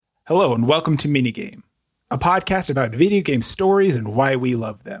Hello and welcome to Minigame, a podcast about video game stories and why we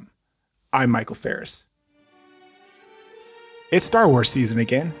love them. I'm Michael Farris. It's Star Wars season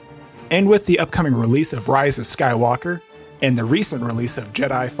again, and with the upcoming release of Rise of Skywalker and the recent release of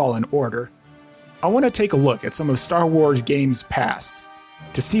Jedi Fallen Order, I want to take a look at some of Star Wars games past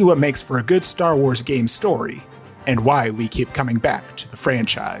to see what makes for a good Star Wars game story and why we keep coming back to the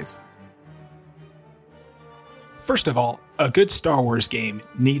franchise. First of all, a good Star Wars game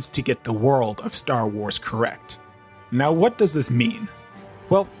needs to get the world of Star Wars correct. Now, what does this mean?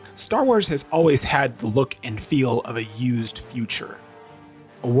 Well, Star Wars has always had the look and feel of a used future.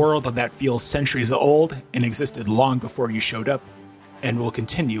 A world that feels centuries old and existed long before you showed up, and will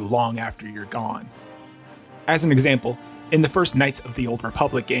continue long after you're gone. As an example, in the first Knights of the Old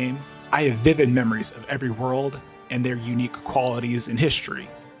Republic game, I have vivid memories of every world and their unique qualities and history.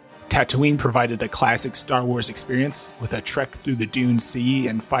 Tatooine provided a classic Star Wars experience with a trek through the Dune Sea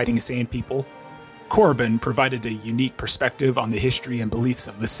and fighting sand people. Korriban provided a unique perspective on the history and beliefs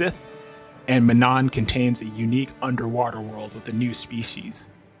of the Sith, and Manan contains a unique underwater world with a new species.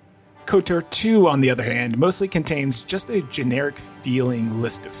 KOTOR 2, on the other hand, mostly contains just a generic feeling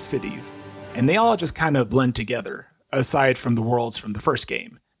list of cities, and they all just kind of blend together, aside from the worlds from the first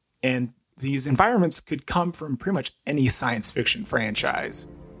game. And these environments could come from pretty much any science fiction franchise.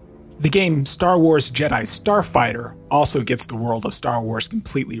 The game Star Wars Jedi Starfighter also gets the world of Star Wars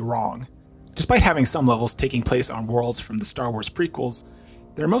completely wrong. Despite having some levels taking place on worlds from the Star Wars prequels,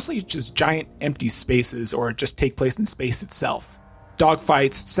 they're mostly just giant empty spaces or just take place in space itself.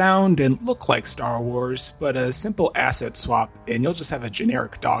 Dogfights sound and look like Star Wars, but a simple asset swap and you'll just have a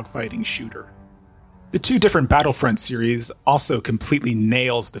generic dogfighting shooter. The two different Battlefront series also completely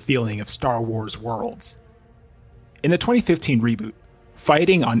nails the feeling of Star Wars worlds. In the 2015 reboot,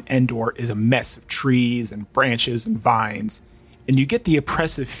 fighting on Endor is a mess of trees and branches and vines, and you get the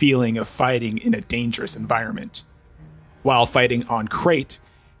oppressive feeling of fighting in a dangerous environment. While fighting on Crate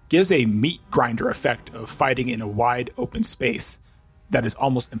gives a meat grinder effect of fighting in a wide open space that is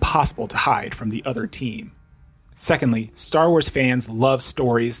almost impossible to hide from the other team. Secondly, Star Wars fans love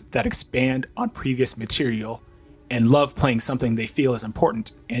stories that expand on previous material and love playing something they feel is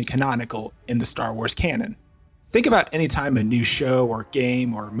important and canonical in the Star Wars canon. Think about any time a new show or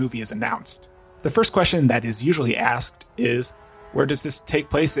game or movie is announced. The first question that is usually asked is, where does this take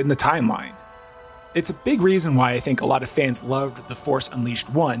place in the timeline? It's a big reason why I think a lot of fans loved The Force Unleashed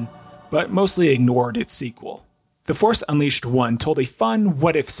 1, but mostly ignored its sequel. The Force Unleashed 1 told a fun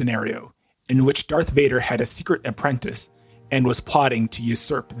what-if scenario, in which Darth Vader had a secret apprentice and was plotting to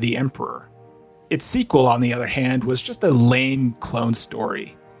usurp the Emperor. Its sequel, on the other hand, was just a lame clone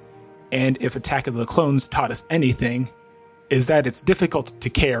story. And if Attack of the Clones taught us anything, is that it's difficult to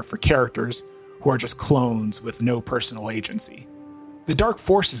care for characters who are just clones with no personal agency. The Dark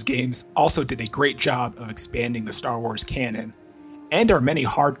Forces games also did a great job of expanding the Star Wars canon, and are many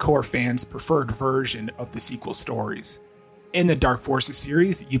hardcore fans' preferred version of the sequel stories. In the Dark Forces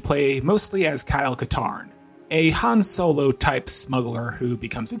series, you play mostly as Kyle Katarn, a Han Solo-type smuggler who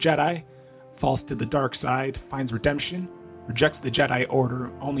becomes a Jedi, falls to the dark side, finds redemption, rejects the Jedi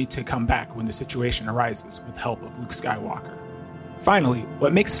Order only to come back when the situation arises with the help of Luke Skywalker. Finally,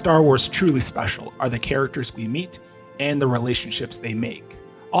 what makes Star Wars truly special are the characters we meet and the relationships they make.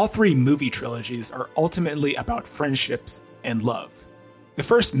 All three movie trilogies are ultimately about friendships and love. The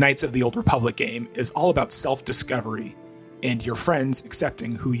first Knights of the Old Republic game is all about self-discovery and your friends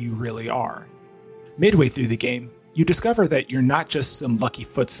accepting who you really are. Midway through the game, you discover that you're not just some lucky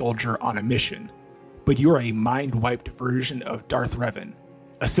foot soldier on a mission, but you're a mind-wiped version of Darth Revan,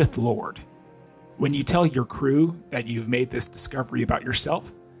 a Sith Lord. When you tell your crew that you've made this discovery about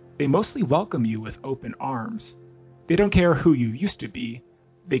yourself, they mostly welcome you with open arms. They don't care who you used to be,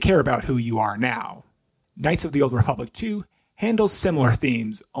 they care about who you are now. Knights of the Old Republic 2 handles similar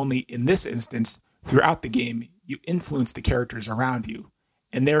themes, only in this instance, throughout the game, you influence the characters around you,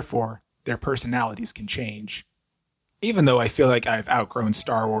 and therefore, their personalities can change. Even though I feel like I've outgrown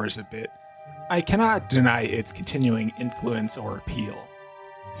Star Wars a bit, I cannot deny its continuing influence or appeal.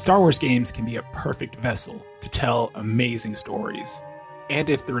 Star Wars games can be a perfect vessel to tell amazing stories. And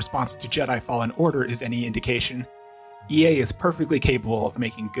if the response to Jedi Fallen Order is any indication, EA is perfectly capable of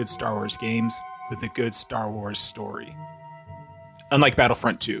making good Star Wars games with a good Star Wars story. Unlike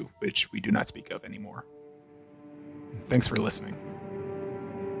Battlefront 2, which we do not speak of anymore. Thanks for listening.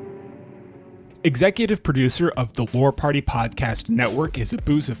 Executive producer of the Lore Party Podcast Network is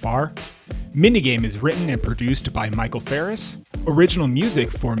Abu Zafar. Minigame is written and produced by Michael Farris. Original music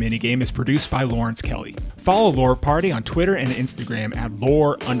for Minigame is produced by Lawrence Kelly. Follow Lore Party on Twitter and Instagram at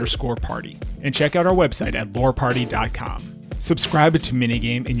lore_party. And check out our website at loreparty.com. Subscribe to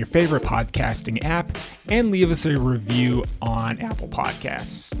Minigame in your favorite podcasting app and leave us a review on Apple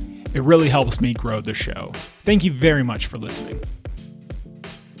Podcasts. It really helps me grow the show. Thank you very much for listening.